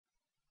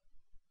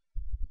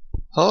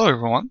Hello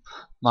everyone,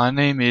 my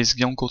name is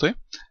Guillaume Côté,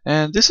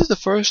 and this is the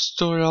first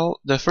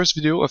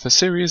video of a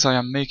series I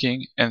am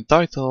making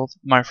entitled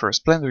My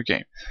First Blender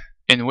Game,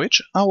 in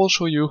which I will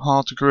show you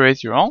how to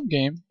create your own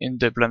game in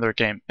the Blender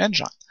game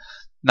engine.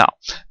 Now,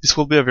 this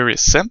will be a very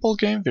simple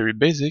game, very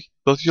basic,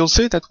 but you'll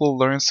see that we'll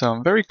learn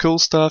some very cool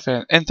stuff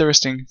and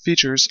interesting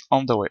features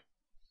on the way.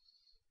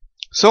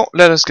 So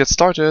let us get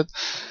started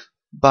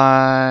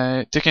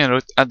by taking a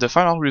look at the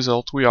final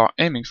result we are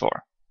aiming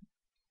for.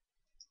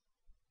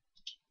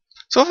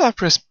 So if I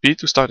press P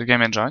to start the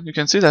game engine, you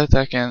can see that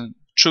I can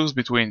choose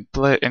between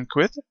play and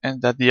quit,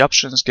 and that the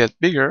options get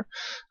bigger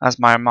as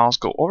my mouse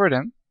goes over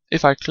them.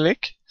 If I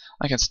click,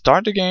 I can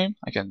start the game,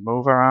 I can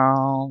move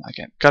around, I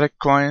can collect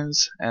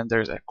coins, and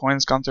there's a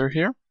coins counter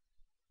here.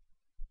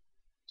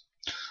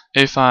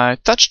 If I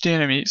touch the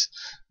enemies,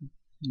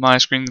 my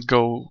screen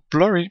goes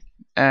blurry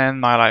and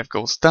my life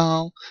goes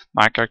down,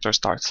 my character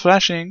starts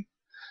flashing.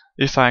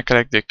 If I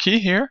collect the key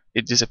here,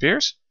 it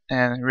disappears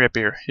and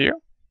reappears here.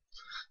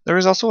 There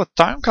is also a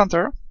time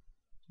counter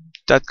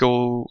that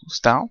goes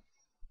down,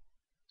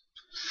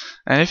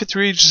 and if it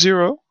reaches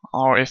 0,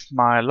 or if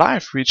my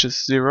life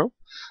reaches 0,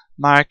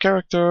 my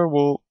character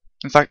will,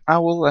 in fact, I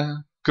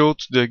will go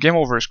to the game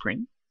over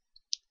screen.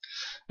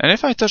 And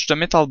if I touch the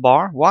metal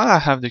bar while I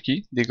have the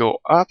key, they go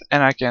up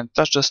and I can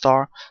touch the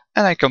star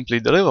and I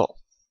complete the level.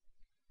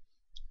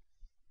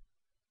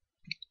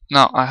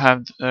 Now I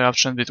have the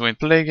option between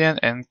play again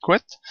and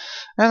quit,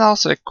 and I'll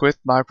select quit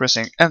by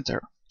pressing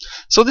enter.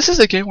 So this is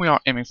the game we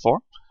are aiming for.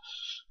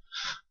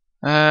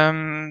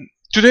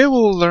 Today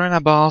we'll learn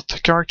about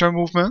character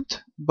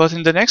movement, but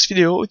in the next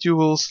video you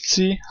will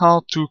see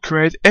how to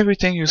create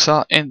everything you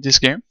saw in this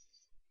game,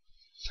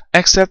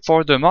 except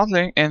for the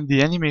modeling and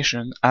the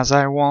animation, as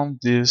I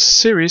want this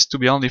series to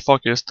be only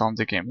focused on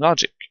the game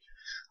logic.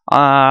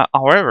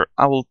 However,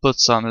 I will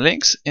put some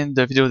links in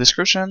the video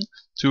description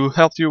to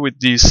help you with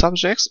these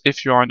subjects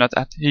if you are not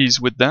at ease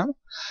with them.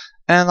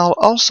 And I'll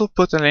also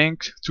put a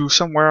link to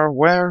somewhere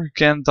where you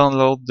can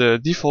download the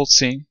default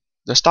scene,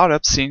 the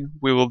startup scene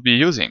we will be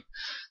using.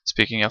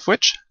 Speaking of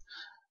which,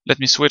 let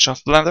me switch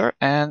off Blender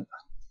and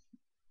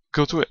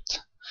go to it.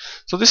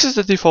 So this is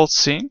the default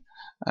scene.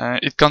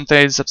 It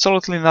contains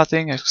absolutely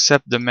nothing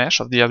except the mesh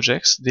of the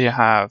objects. They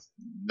have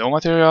no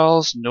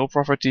materials, no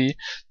property,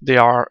 they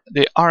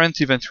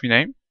aren't even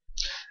renamed.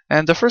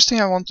 And the first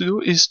thing I want to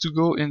do is to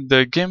go in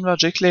the game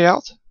logic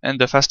layout, and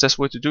the fastest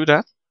way to do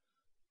that,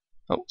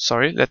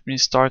 let me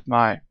start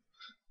my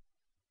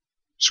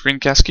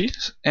screencast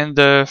keys, and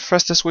the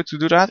fastest way to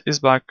do that is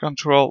by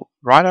Control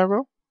right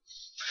arrow.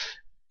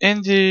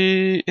 In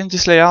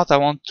this layout I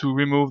want to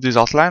remove this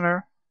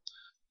outliner,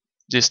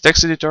 this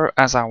text editor,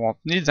 as I won't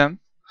need them.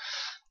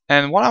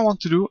 And what I want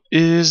to do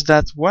is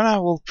that when I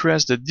will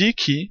press the D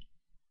key,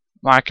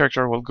 my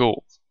character will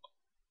go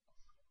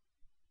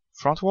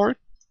frontward,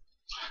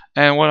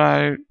 and when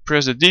I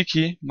press the D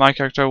key, my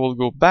character will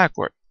go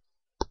backward.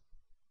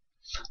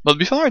 But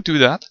before I do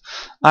that,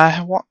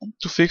 I want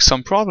to fix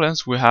some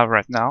problems we have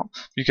right now,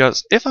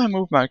 because if I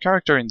move my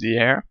character in the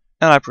air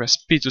and I press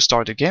P to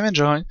start the game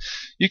engine,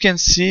 you can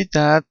see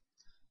that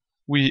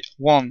we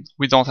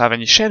don't have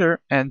any shader,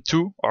 and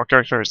 2, our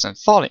character isn't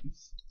falling.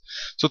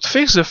 So to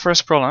fix the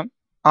first problem,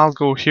 I'll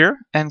go here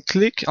and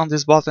click on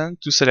this button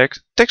to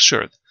select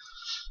textured.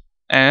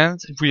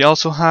 And we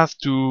also have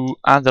to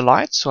add the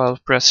light, so I'll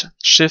press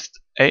Shift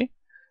A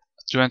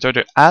to enter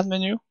the add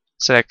menu,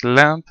 select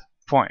lamp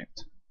point.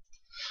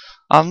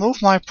 I'll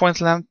move my point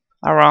lamp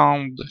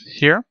around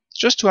here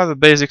just to have a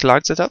basic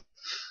light setup.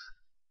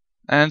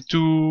 And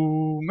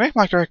to make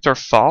my character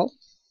fall,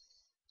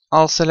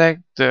 I'll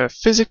select the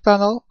physics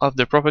panel of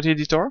the property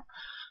editor,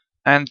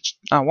 and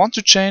I want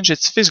to change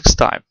its physics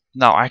type.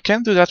 Now I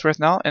can't do that right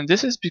now, and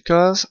this is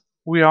because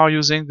we are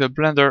using the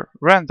Blender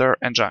render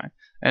engine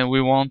and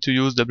we want to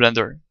use the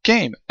Blender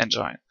game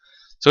engine.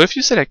 So if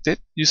you select it,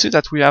 you see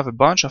that we have a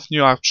bunch of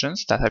new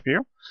options that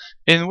appear,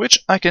 in which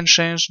I can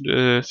change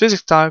the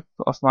physics type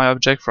of my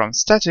object from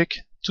static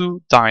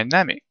to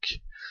dynamic.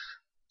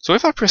 So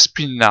if I press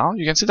P now,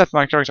 you can see that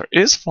my character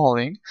is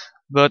falling,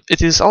 but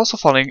it is also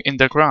falling in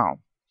the ground.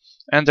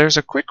 And there's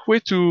a quick way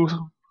to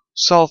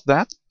solve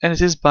that, and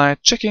it is by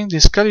checking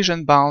this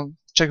collision bound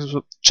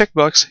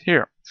checkbox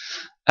here.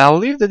 I'll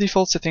leave the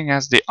default setting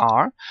as they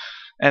are,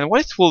 and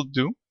what it will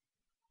do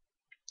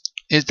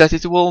is that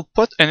it will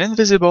put an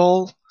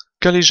invisible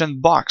collision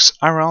box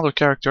around the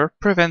character,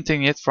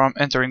 preventing it from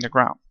entering the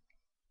ground.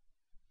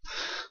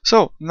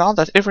 So now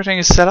that everything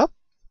is set up,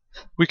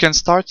 we can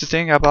start to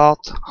think about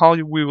how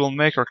we will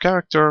make our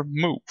character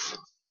move.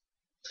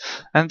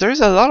 And there is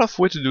a lot of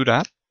ways to do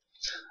that,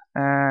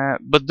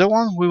 but the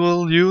one we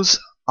will use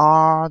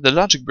are the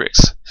logic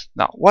bricks.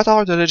 Now, what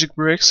are the logic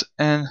bricks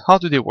and how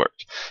do they work?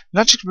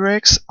 Logic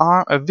bricks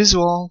are a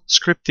visual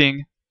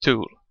scripting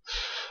tool.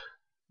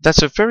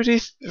 That's a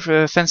very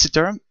fancy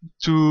term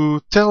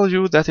to tell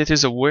you that it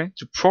is a way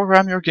to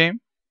program your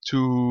game,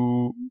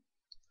 to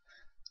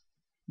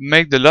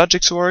make the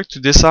logics work, to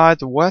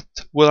decide what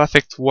will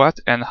affect what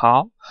and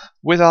how,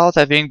 without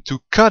having to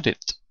code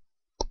it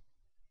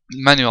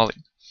manually.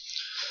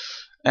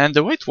 And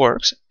the way it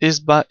works is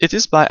by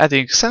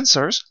adding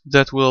sensors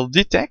that will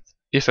detect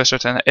if a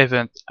certain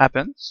event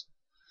happens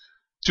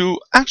to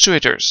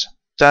actuators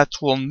that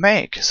will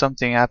make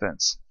something happen.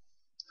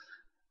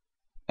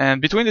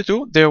 And between the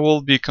two, there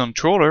will be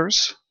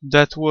controllers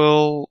that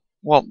will,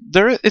 well,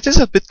 it is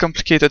a bit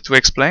complicated to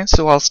explain,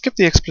 so I'll skip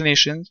the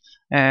explanation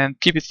and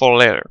keep it for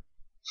later.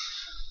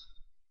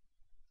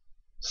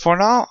 For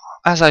now,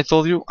 as I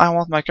told you, I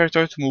want my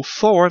character to move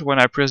forward when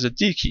I press the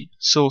D key.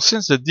 So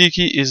since the D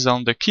key is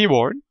on the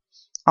keyboard,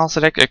 I'll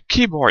select a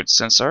keyboard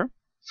sensor,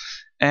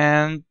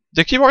 and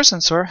the keyboard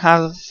sensor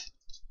has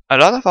a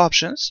lot of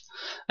options,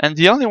 and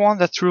the only one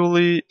that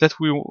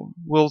we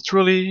will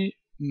truly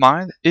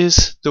mind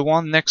is the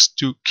one next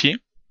to key.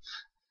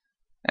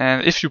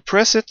 And if you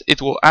press it,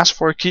 it will ask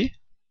for a key.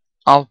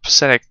 I'll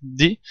select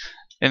D,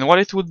 and what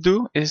it would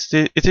do is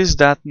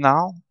that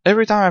now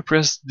every time I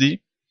press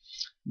D,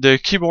 the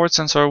keyboard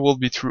sensor will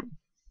be true,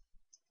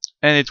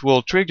 and it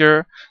will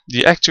trigger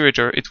the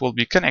actuator it will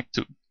be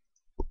connected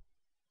to.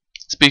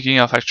 Speaking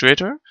of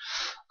actuator,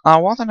 I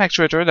want an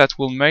actuator that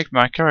will make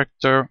my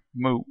character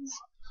move,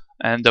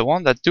 and the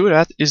one that do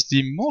that is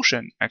the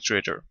motion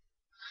actuator.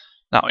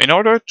 Now, in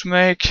order to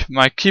make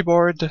my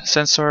keyboard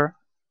sensor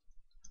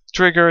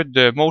trigger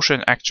the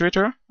motion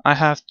actuator, I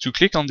have to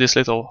click on this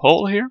little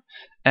hole here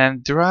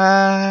and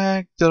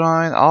drag the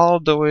line all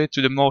the way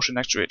to the motion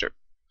actuator.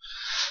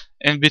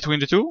 In between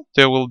the two,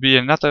 there will be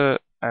another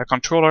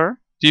controller,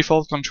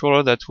 default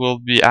controller, that will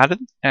be added,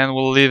 and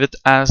we'll leave it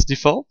as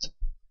default.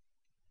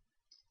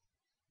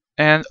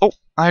 And oh,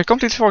 I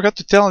completely forgot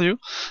to tell you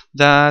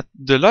that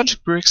the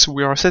logic bricks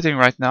we are setting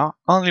right now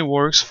only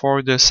works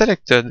for the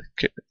selected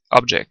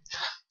object.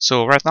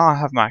 So right now I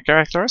have my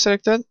character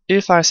selected.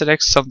 If I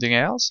select something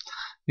else,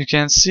 you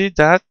can see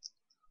that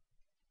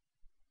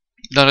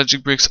the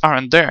logic bricks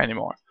aren't there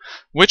anymore,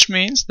 which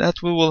means that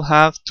we will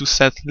have to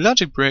set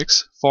logic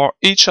bricks for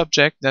each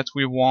object that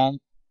we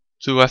want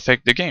to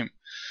affect the game.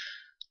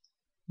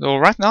 So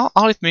right now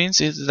all it means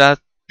is that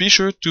be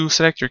sure to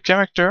select your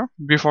character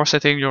before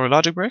setting your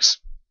logic bricks.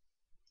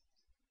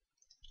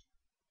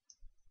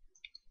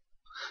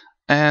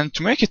 And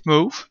to make it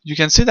move, you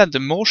can see that the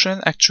motion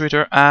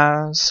actuator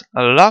has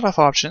a lot of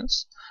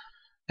options.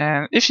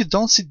 And if you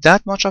don't see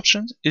that much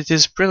options, it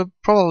is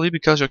probably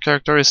because your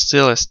character is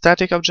still a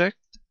static object.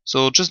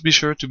 So just be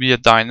sure to be a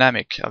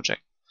dynamic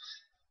object.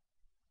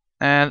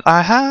 And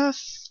I have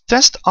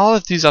tested all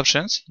of these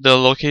options: the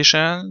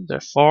location, the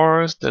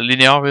force, the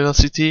linear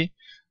velocity,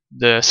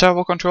 the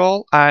servo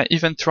control. I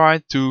even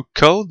tried to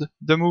code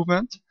the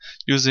movement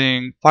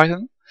using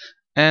Python,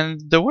 and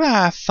the way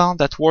I have found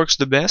that works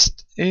the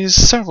best is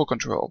servo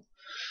control.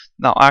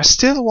 Now I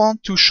still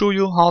want to show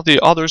you how the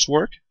others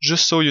work,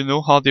 just so you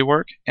know how they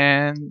work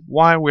and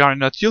why we are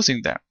not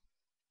using them.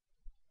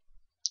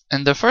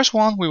 And the first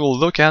one we will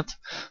look at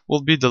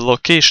will be the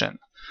location.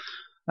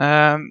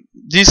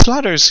 These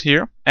sliders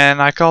here,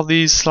 and I call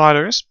these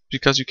sliders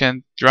because you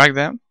can drag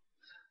them.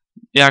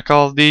 Yeah, I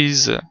call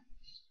these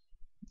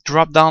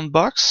drop down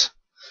box,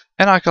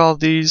 and I call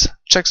these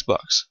checks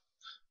box.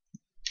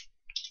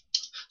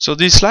 So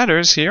these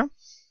sliders here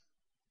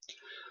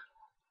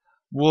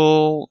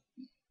will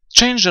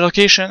change the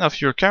location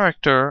of your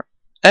character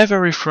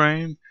every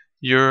frame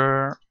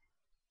your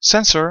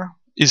sensor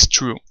is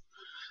true,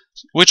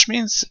 which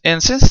means,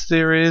 and since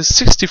there is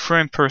 60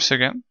 frames per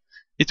second,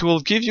 it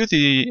will give you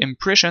the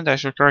impression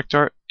that your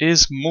character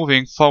is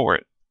moving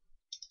forward.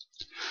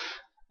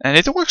 And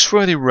it works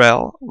really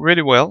well.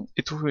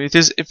 It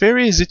is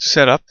very easy to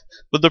set up,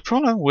 but the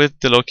problem with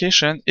the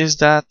location is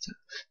that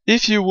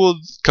if you would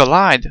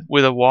collide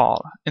with a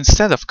wall,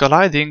 instead of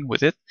colliding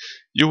with it,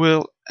 you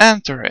will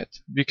enter it,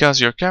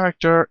 because your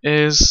character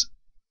is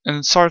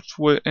in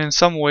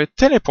some way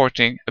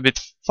teleporting a bit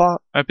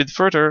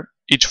further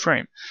each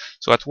frame.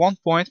 So at one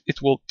point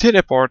it will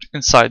teleport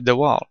inside the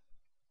wall.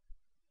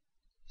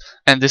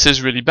 And this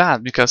is really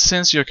bad, because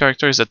since your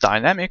character is a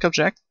dynamic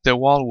object, the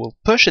wall will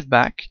push it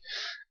back,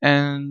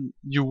 and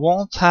you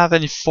won't have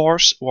any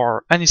force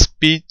or any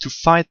speed to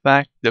fight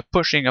back the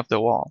pushing of the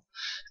wall.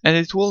 And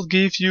it will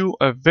give you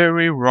a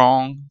very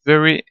wrong,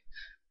 very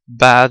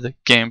bad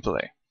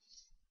gameplay.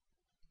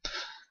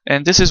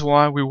 And this is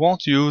why we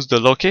won't use the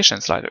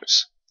location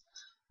sliders.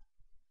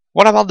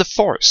 What about the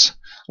force?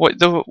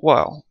 The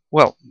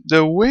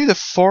way the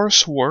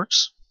force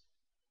works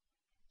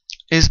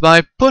is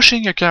by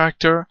pushing your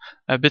character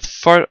a bit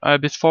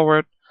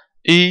forward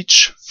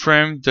each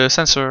frame the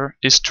sensor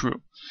is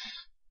true,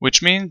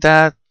 which means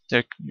that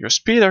your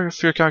speed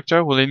of your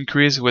character will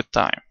increase with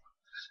time.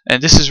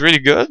 And this is really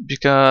good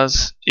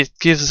because it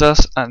gives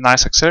us a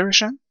nice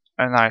acceleration,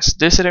 a nice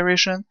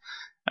deceleration,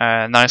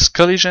 nice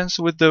collisions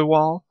with the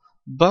wall.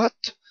 But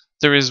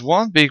there is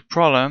one big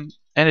problem,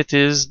 and it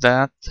is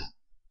that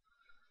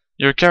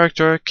your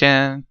character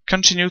can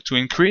continue to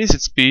increase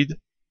its speed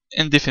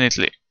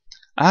indefinitely.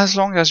 As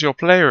long as your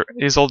player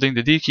is holding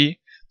the D key,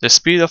 the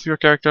speed of your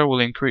character will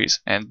increase,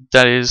 and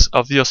that is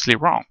obviously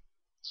wrong.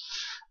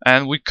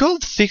 And we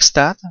could fix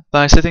that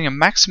by setting a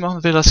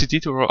maximum velocity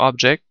to our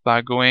object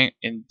by going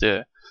in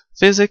the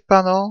physics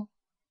panel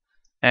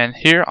and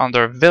here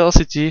under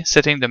velocity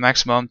setting the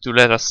maximum to,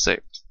 let us say,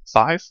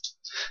 5,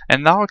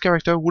 and now our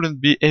character wouldn't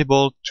be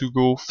able to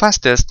go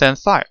faster than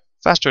 5.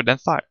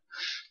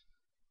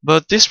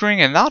 But this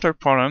brings another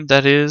problem,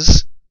 that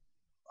is,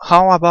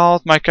 how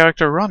about my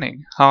character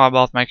running? How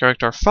about my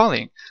character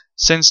falling?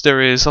 Since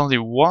there is only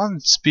one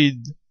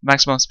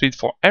maximum speed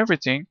for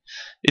everything,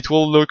 it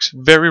will look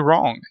very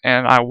wrong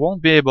and I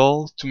won't be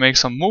able to make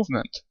some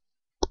movement.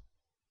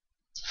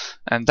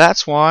 And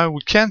that's why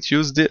we can't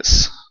use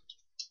this.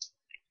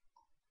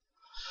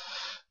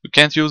 We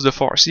can't use the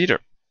force either.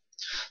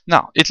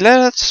 Now, it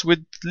lets us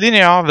with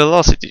linear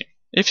velocity.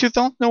 If you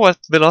don't know what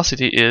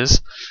velocity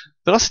is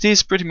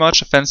pretty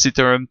much a fancy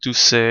term to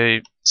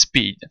say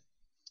speed.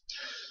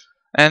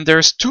 And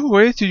there's two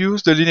ways to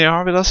use the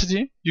linear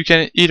velocity. You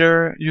can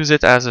either use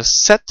it as a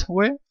set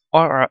way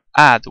or an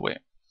add way.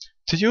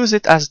 To use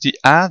it as the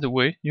add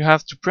way, you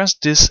have to press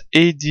this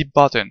AD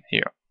button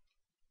here.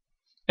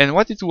 And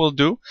what it will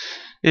do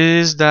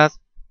is that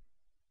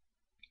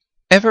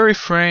every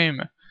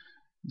frame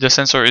the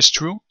sensor is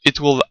true, it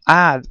will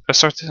add a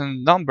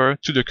certain number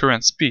to the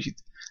current speed.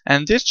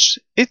 And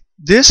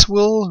this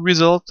will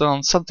result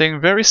on something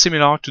very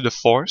similar to the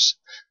force,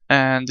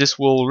 and this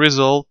will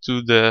result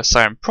to the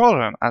same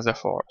problem as a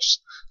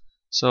force.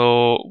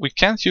 So we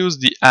can't use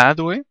the add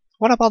way.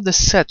 What about the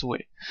set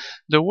way?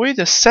 The way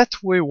the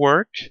set way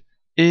works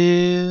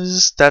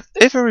is that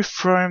every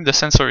frame the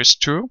sensor is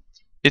true,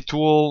 it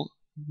will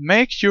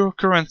make your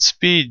current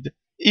speed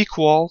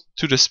equal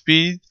to the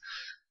speed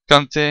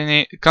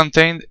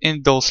contained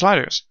in those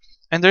sliders.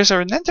 And there's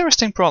an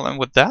interesting problem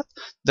with that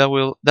I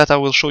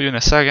will show you in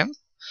a second.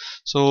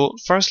 So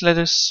first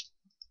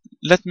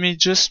let me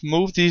just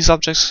move these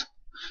objects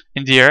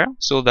in the air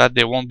so that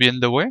they won't be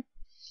in the way.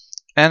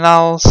 And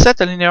I'll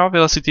set a linear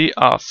velocity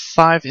of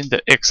 5 in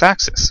the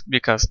x-axis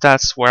because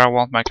that's where I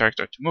want my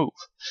character to move.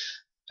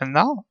 And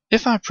now,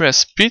 if I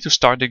press P to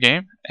start the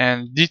game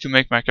and D to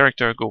make my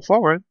character go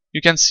forward,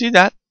 you can see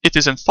that it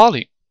isn't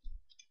falling.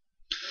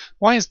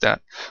 Why is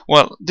that?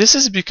 Well, this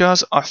is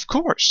because, of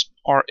course,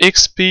 our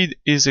x speed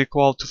is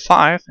equal to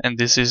 5, and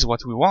this is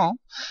what we want,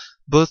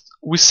 but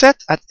we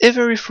set at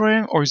every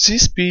frame our z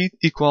speed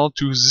equal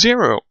to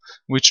 0,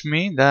 which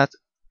means that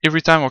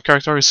every time our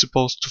character is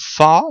supposed to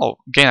fall,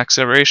 gain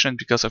acceleration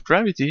because of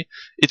gravity,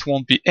 it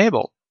won't be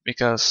able,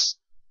 because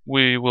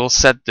we will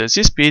set the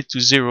z speed to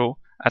 0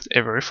 at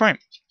every frame.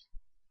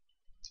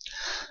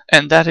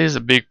 And that is a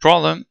big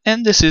problem,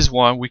 and this is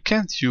why we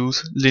can't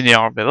use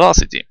linear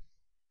velocity.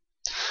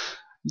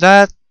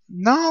 That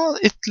now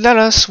it let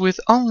us with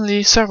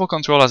only servo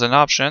control as an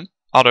option,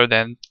 other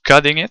than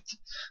cutting it.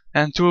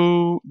 And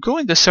to go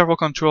in the servo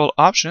control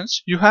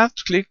options, you have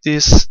to click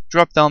this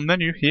drop down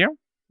menu here,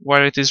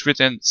 where it is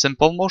written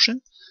simple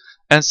motion,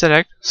 and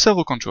select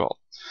servo control.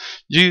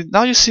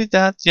 Now you see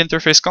that the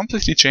interface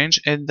completely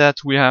changed and that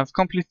we have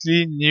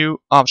completely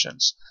new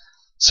options.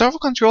 Servo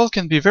control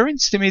can be very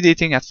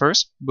intimidating at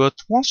first, but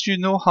once you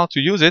know how to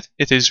use it,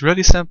 it is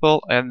really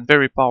simple and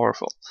very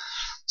powerful.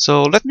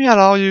 So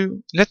allow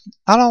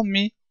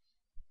me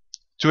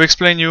to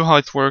explain you how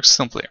it works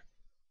simply.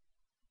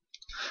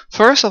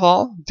 First of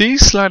all,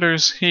 these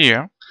sliders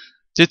here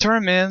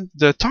determine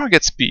the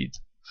target speed.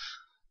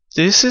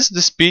 This is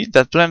the speed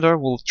that Blender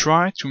will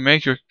try to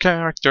make your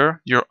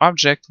character, your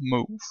object,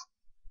 move.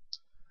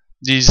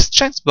 These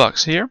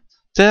checkbox here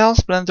tell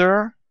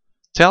Blender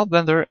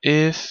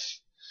if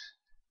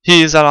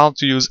he is allowed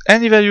to use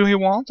any value he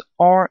wants,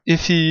 or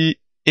if he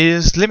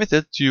is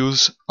limited to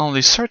use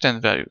only certain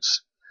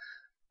values.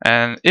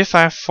 And if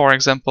I, for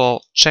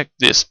example, check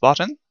this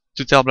button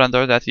to tell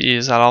Blender that he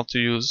is allowed to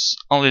use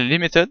only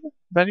limited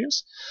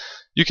values,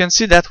 you can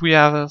see that we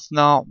have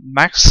now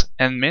max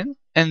and min,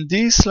 and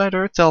these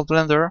sliders tell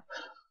Blender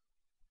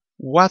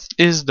what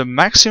is the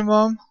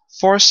maximum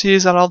force he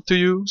is allowed to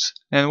use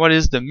and what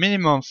is the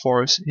minimum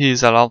force he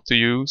is allowed to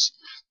use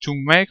to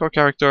make our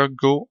character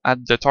go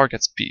at the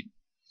target speed.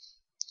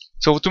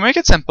 So to make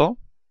it simple,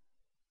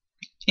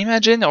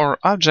 imagine our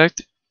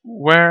object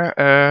was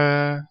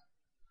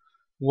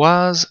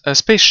a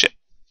spaceship.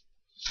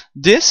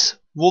 This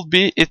will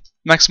be its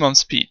maximum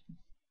speed,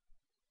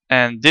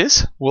 and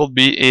this will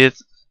be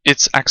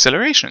its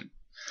acceleration.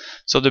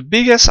 So the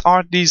biggest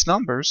are these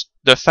numbers,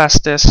 the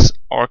fastest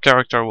our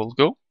character will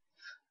go,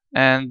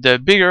 and the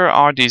bigger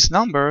are these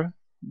numbers,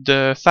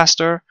 the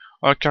faster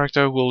our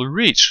character will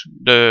reach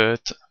the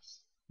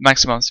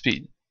maximum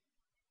speed.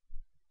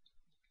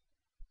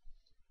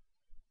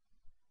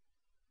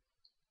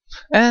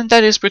 And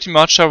that is pretty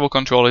much servo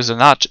control in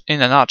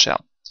a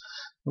nutshell.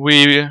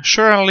 We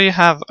surely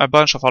have a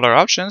bunch of other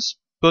options,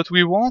 but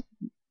we won't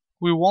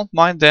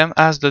mind them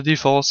as the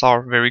defaults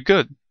are very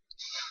good.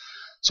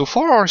 So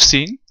for our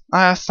scene,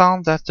 I have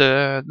found that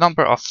the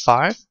number of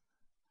 5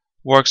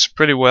 works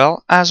pretty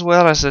well as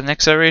an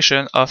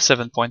acceleration of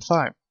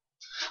 7.5.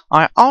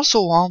 I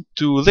also want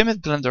to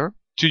limit Blender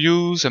to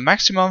use a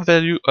maximum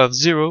value of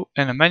 0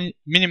 and a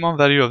minimum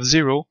value of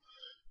 0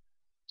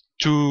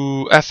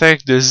 to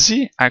affect the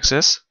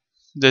z-axis,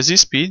 the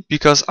z-speed,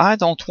 because I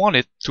don't want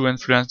it to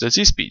influence the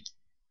z-speed.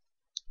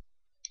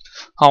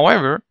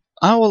 However,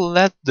 I will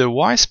let the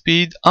Y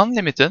speed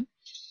unlimited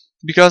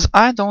because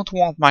I don't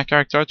want my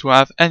character to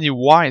have any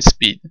Y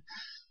speed.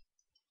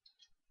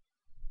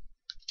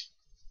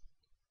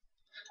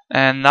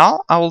 And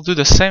now I will do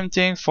the same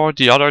thing for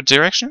the other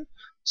direction.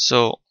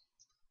 So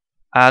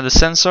add a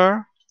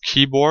sensor,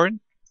 keyboard,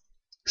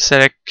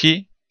 select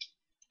key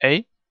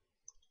A,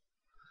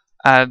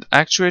 add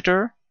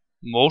actuator,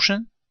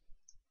 motion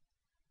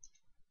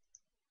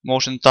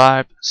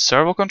type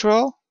servo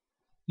control,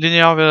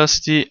 linear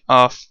velocity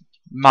of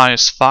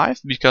 -5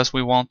 because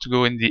we want to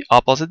go in the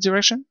opposite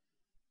direction,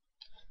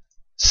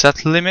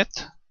 set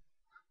limit,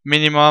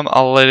 minimum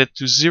I'll let it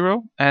to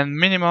 0, and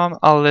minimum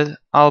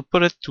I'll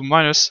put it to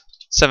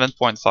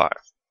 -7.5.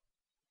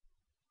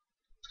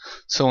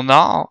 So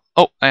now,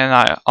 oh, and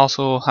I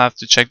also have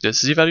to check the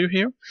Z value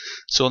here.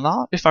 So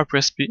now if I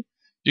press P,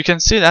 you can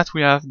see that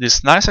we have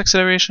this nice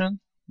acceleration,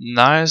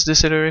 nice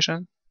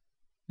deceleration.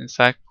 In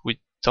fact, we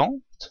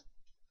don't.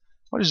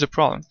 What is the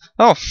problem?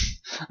 Oh,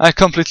 I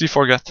completely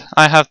forgot.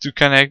 I have to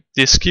connect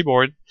this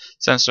keyboard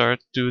sensor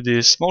to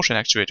this motion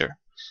actuator.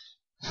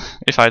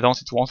 If I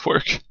don't, it won't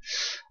work.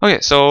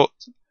 Okay, so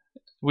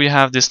we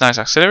have this nice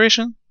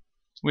acceleration,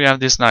 we have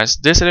this nice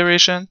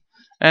deceleration,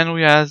 and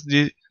we have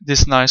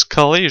this nice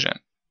collision.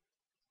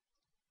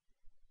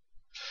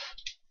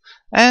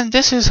 And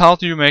this is how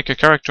you make a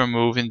character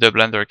move in the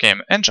Blender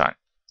game engine.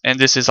 And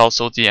this is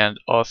also the end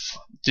of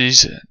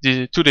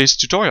today's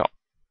tutorial.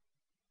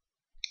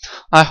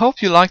 I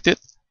hope you liked it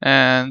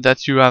and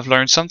that you have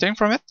learned something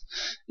from it.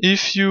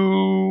 If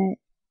you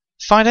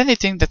find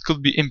anything that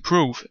could be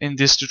improved in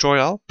this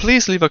tutorial,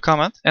 please leave a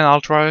comment and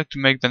I'll try to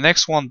make the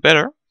next one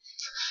better.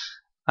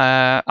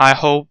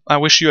 I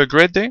wish you a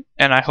great day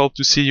and I hope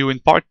to see you in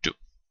part 2.